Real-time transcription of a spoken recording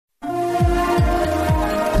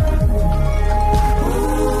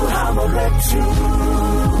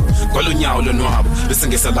kwalonyawo lonwabo bese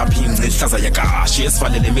ngesalapha ingce ihlaza yakashi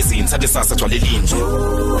esivalele emizini sathi sasa gcwale linje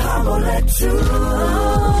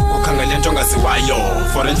ukhangele into ongaziwayo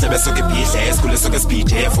for endlebe esuke ibhidle esikhule esuke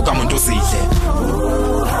esibhidle fuka umuntu uzidle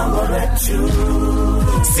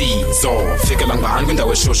Sizo fikela ngani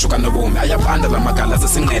kwindawo eshushu kanobomi ayabanda lamagala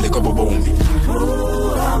zesinqele kobobomi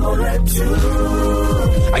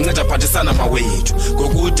anceda phathisana mawethu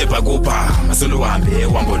ngokude bhakupha masoluhambe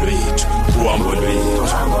uhambo lwethu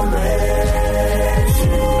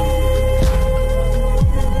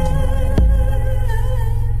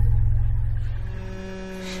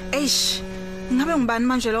Eish, ngabe ngibani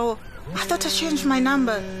manje lo? I thought I changed my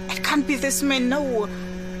number. It can't be this man, no.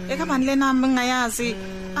 Ekabani le number ngayazi.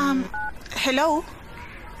 Hello?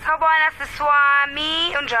 Sawubona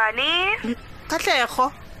siswami, unjani?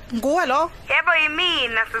 Kahlekho, nguwe lo? Yebo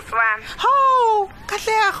yimina siswami. Haw,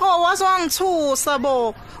 Kahlekho wazongithusa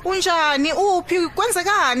bo. Unjani uphi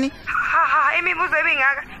kwenzekani? Imibuzo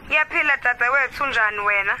ebingaka. Ngiyaphila dadewethu unjani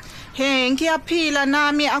wena? Hey, ngiyaphila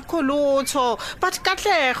nami akhulutho. But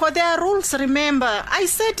Kahlekho, there are rules, remember. I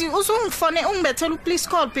said uzungifone ungibethela please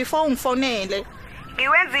call before ungifonele.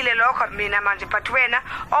 Ngiwenzile lokho mina manje but wena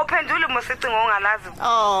awuphendula umosicingo ongalazi.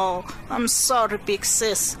 Oh, I'm sorry big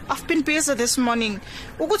sis. I've been busy this morning.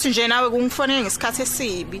 Ukuthi nje nawe kungifonele ngesikhathi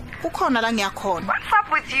esibi. Kukhona la ngiyakhona. What's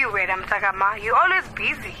up with you wena mtakama? You always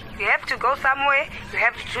busy. You have to go somewhere. You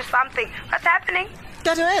have to do something. What's happening?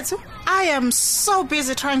 Dadewethu, I am so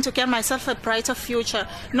busy trying to get myself a brighter future.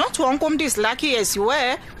 Not wonke umuntu is lucky as you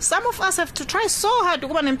were. Some of us have to try so hard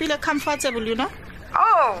ukuba nempilo comfortable, you know?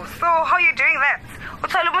 Oh, so how are you doing that?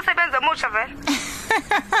 Uthola umsebenzi omusha vele?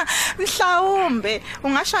 Mhlawumbe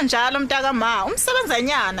ungasho njalo mntakama, umsebenzi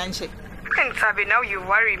anyana nje. Ngithabe now you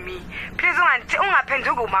worry me. Please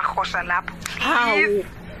ungaphenduka umahosha lapho. Hawu.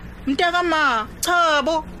 Mntakama, cha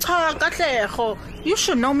Kahlekho. You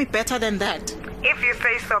should know me better than that. If you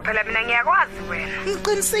say so, phela mina ngiyakwazi wena.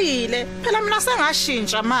 Ngiqinisile, phela mina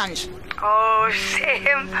sengashintsha manje. Oh,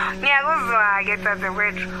 shame. Ngiyakuzwa ke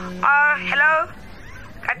dadewethu. Hello?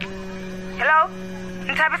 Hello?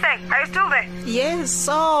 Ntabiseng, are you still there? Yes,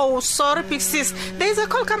 oh, sorry big sis. There's a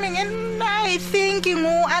call coming in. I think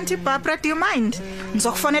Auntie Barbara, do you mind?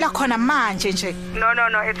 Ngizokufonela khona manje nje.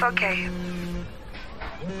 No, it's okay.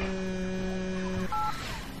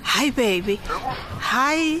 Hi baby.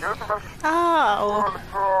 Hi. Oh.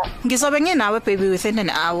 Ngizobe nginawe baby within an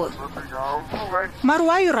hour. But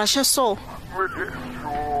why you rush so?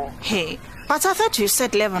 Hey, but I thought you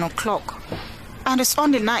said 11 o'clock. And it's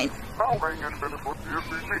only 9.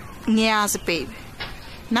 Ngiyazi baby.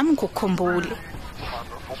 Nami ngikukhumbule.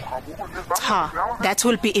 That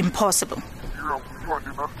will be impossible.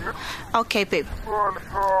 Okay baby.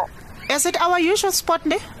 Is it our usual spot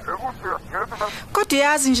ne? Kodwa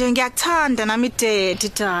yazi nje ngiyakuthanda nami daddy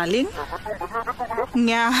darling.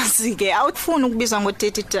 Ngiyazi ke awufuni ukubizwa ngo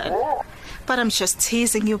daddy darling. But I'm just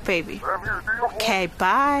teasing you baby. Okay,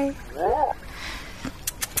 bye.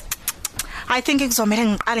 I think ngizomela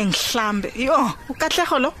ngiqale ngihlambe. Yo,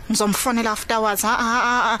 uKahlekho lo ngizomfonela afterwards.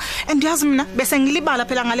 And yazi mina bese ngilibala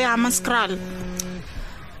phela ngale amascroll.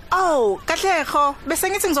 Oh, Kahlekho, bese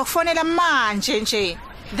ngithi ngizokufonela manje nje.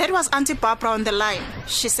 That was Auntie Barbara on the line.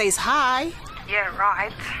 She says hi. Yeah,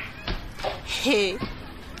 right. Hey.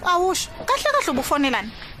 Awush, kahle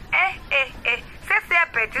ubufonelani?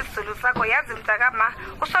 Sesiyabhetha isizulu sakho yazi mntakama.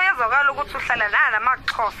 Usoyezwakala ukuthi uhlala nala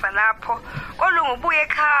maxhosa lapho. Kolungu ubuye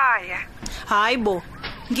ekhaya. Hayibo,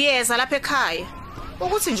 ngiyeza lapha ekhaya.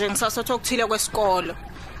 Ukuthi nje ngisasotha okuthile kwesikolo.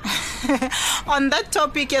 On that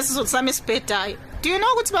topic yesizulu sami esibhedayo. Do you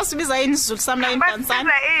know ukuthi basibiza yini isizulu sami la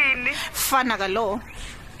eMdantsane? Fana kalo.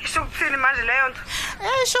 Ishukuthini manje leyo nto?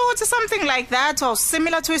 Sure, it's something like that or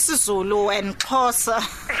similar to isiZulu and Xhosa. Is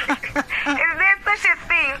there such a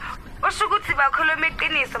thing? Ushukuthi bakhuluma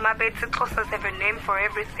iqiniso mabethi Xhosa have a name for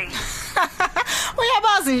everything.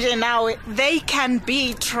 Uyabazi nje nawe, they can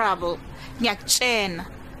be trouble. Ngiyakutshena.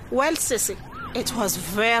 Well, sissy, it was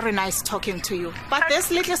very nice talking to you. But this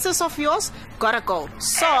little sis of yours gotta go.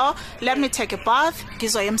 So, let me take a bath.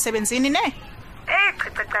 Ngizoya emsebenzini ne?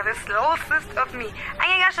 Cha, this little sister of me.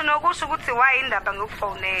 Angikasho nokusho ukuthi why indaba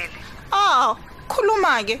ngikufonele. Oh,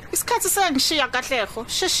 khuluma ke. Isikhathi sengishiya Kahlekho.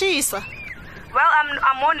 Sheshisa. Well,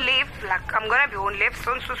 I'm on leave. Like I'm gonna be on leave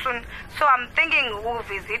soon. So I'm thinking we'll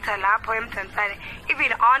visit her lapho eMdantsane.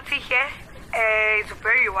 Even auntie here is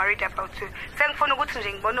very worried about you. Sengifuna ukuthi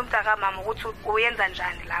nje ngibone umntaka mama ukuthi uyenza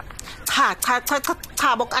njani lapho.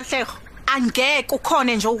 Cha bo Kahlekho. Angeke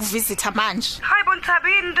ukhone nje ukuvisitha manje. Hayibo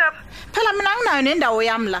Nthabini ndaba. Phela mina nginayo nendawo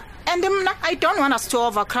yami la. And mina I don't want us to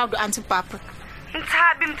overcrowd Auntie Barbara.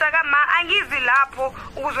 Mthabi mtakama angizi lapho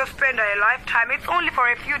ukuzospend a lifetime. It's only for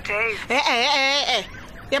a few days.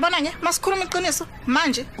 Yabona nge masikhuluma iqiniso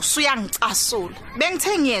manje usuyangicasula.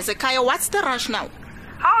 Bengithe ngiyeze ekhaya, what's the rush now?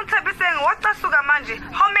 How Mthabi saying what asuka manje?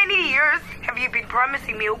 How many years have you been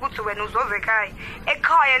promising me ukuthi wena uzoze ekhaya?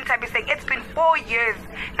 Ekhaya Mthabi saying it's been 4 years.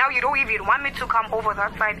 Now you don't even want me to come over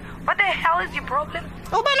that side. What the hell is your problem?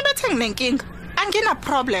 Ubani bethe nginenkinga? Angina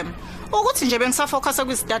problem. Ukuthi nje bengisafocus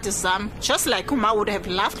kwi-studies zami, just like uma would have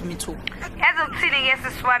loved me to. Ezokuthini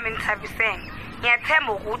ngesiswami Mthabi saying?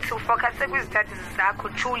 Ngiyathemba ukuthi ufocus kwi-studies zakho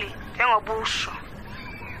truly njengobusho.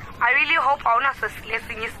 I really hope awunaso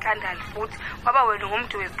lesinye scandal futhi ngoba wena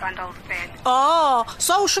ngumuntu wescandals phela.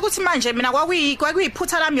 So usho ukuthi manje mina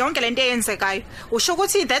kwakuyiphutha lami yonke lento eyenzekayo. Usho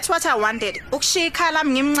ukuthi that's what I wanted. Ukushika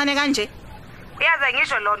lami ngimncane kanje. Uyazi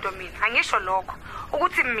ngisho lonto mina, angisho lokho.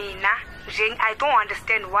 Ukuthi mina nje I don't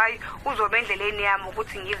understand why uzobe endleleni yami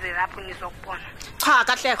ukuthi ngize lapho ngizokubona. Cha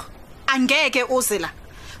kahleko. Angeke uze la.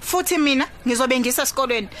 Futhi mina ngizobe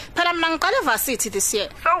ngisesikolweni. Phela mina ngiqale varsity this year.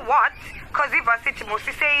 So what? Because varsity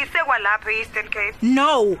mosise isekwalapha Eastern Cape.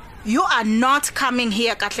 No, you are not coming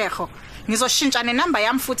here kahleko. Ngizoshintsha nenamba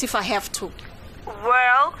yami futhi if I have to.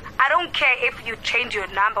 Well, I don't care if you change your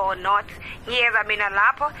number or not. Ngiyeza mina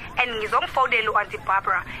lapho and ngizomfonela uAuntie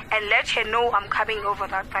Barbara and let her know I'm coming over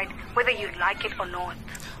that side whether you like it or not.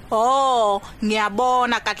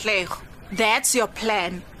 Ngiyabona kahleko. That's your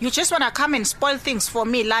plan. You just want to come and spoil things for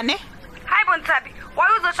me, Lane? Hi Bonthabi, why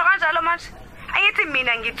uzosho kanjalo manje? Ayithi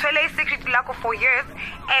mina ngithwele secret lakho for years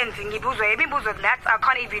and ngibuzwa imibuzo that I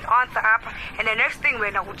can't even answer up, and the next thing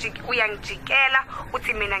wena uyangijikela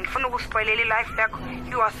uthi mina ngifuna ukuspoilela life yakho.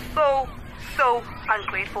 You are so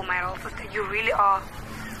ungrateful, my little sister. You really are.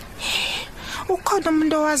 Ukhona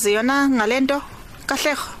umuntu owaziyo na ngalento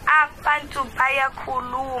kahleko? Abantu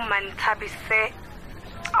bayakhuluma Nthabi se.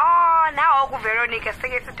 Now Veronica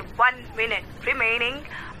say it's 1 minute remaining.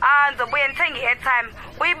 Ngizobuye ngithenge airtime.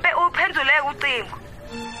 Uphendule ucingo.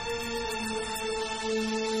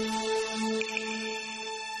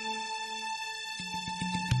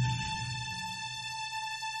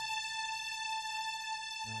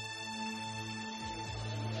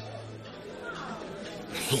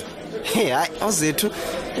 Hey, awuzethu.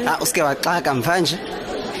 Usike waxaka mvanje.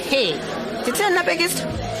 Hey, ngithena lapha ekist.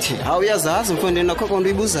 Awuyazazi mfondini nakho konke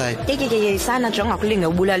uyibuzayo. Yeke sana njenga kulinge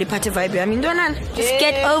ubulala iphathi vibe yami intwanana. Just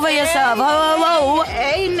get over yourself. Whoa.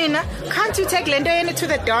 Hey Nina, can't you take lento yeni to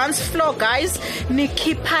the dance floor guys?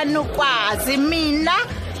 Nikhiphana ukwazi mina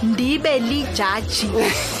ndibe lijaji.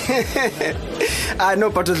 No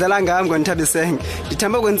but udlala ngami ngoNthabisenge.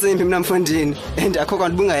 Ngithamba kwensimbi mina mfondini and akho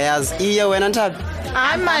kwantu bungayazi. Iye wena Nthabi.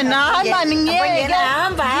 Hayi mani ngiyeke.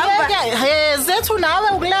 Hamba. Hey, zethu nawe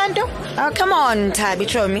ukulento? Oh, come on, Nthabi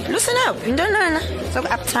Chomi. Listen up. Intwanana. So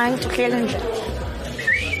uptime to clear nje.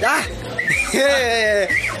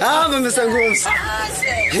 Hamba msangosi.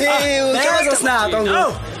 Hey, uchaza snaka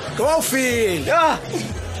ngo. Ngawufika.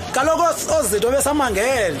 Kaloko ozitho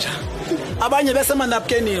besamangenja. Abanye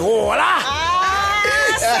besemanapkeni. Hola.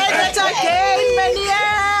 Say that again, Menier.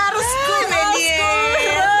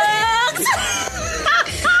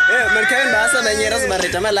 Merkhen basa menyera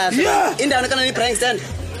sibarita malafi. Indawo kana ni prank stand.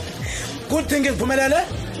 Good thing ngiphumelele.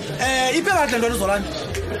 Iphela kahle ntwana uzolani.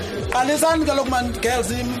 Qanisani kaloko man girls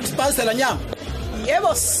sipasela nyama.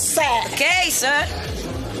 Yebo sir. Okay, sir.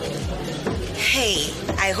 Hey,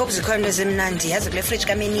 I hope zikhona ezimnandi yazi kule fridge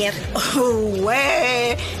kaMenier.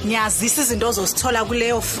 Ngiyazisa izinto ozosithola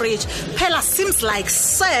kuleyo fridge. Phela seems like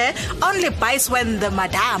sir only buys when the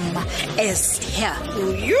madam is here.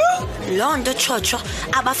 You? Londo chocho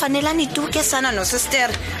abafanelani tuke sana no sister.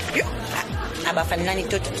 Abafanelani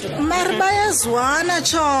tutu. Marbayazwana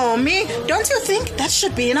Chomi. Don't you think that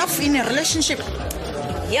should be enough in a relationship?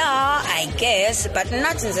 Yeah, I guess, but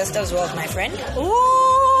not in Zester's world, my friend.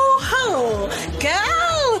 Oh,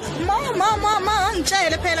 girl, mama,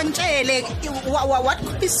 ngitshele. What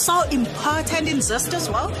could be so important in Zester's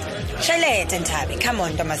world? Shelete Nthabi, come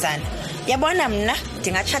on Ntombazana. Yabona mna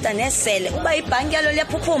ndingachata nesele uba ibhanki yalo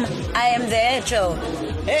liyaphuphuma. I am there, Joe.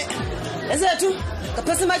 Ezethu,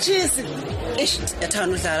 kaphasa machisi.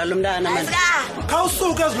 Yathanda udlala lo mntana manje.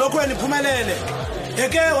 Khawusuke ezilokweni iphumelele.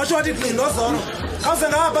 Yeke washo wathi iqhindo Zoro. Khawuse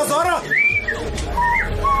ngapha Zoro.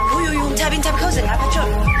 Uyu Nthabi khawuse ngapha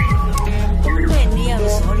Joe. Umntweni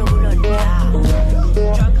yamzolo kulona.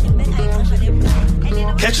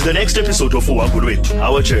 Catch the next episode of Uhambo Lwethu,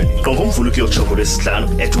 our journey from ngoMvulo kuyotsho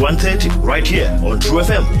lesihlanu at 1:30 right here on True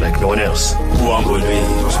FM like no one else. Uhambo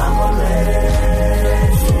Lwethu.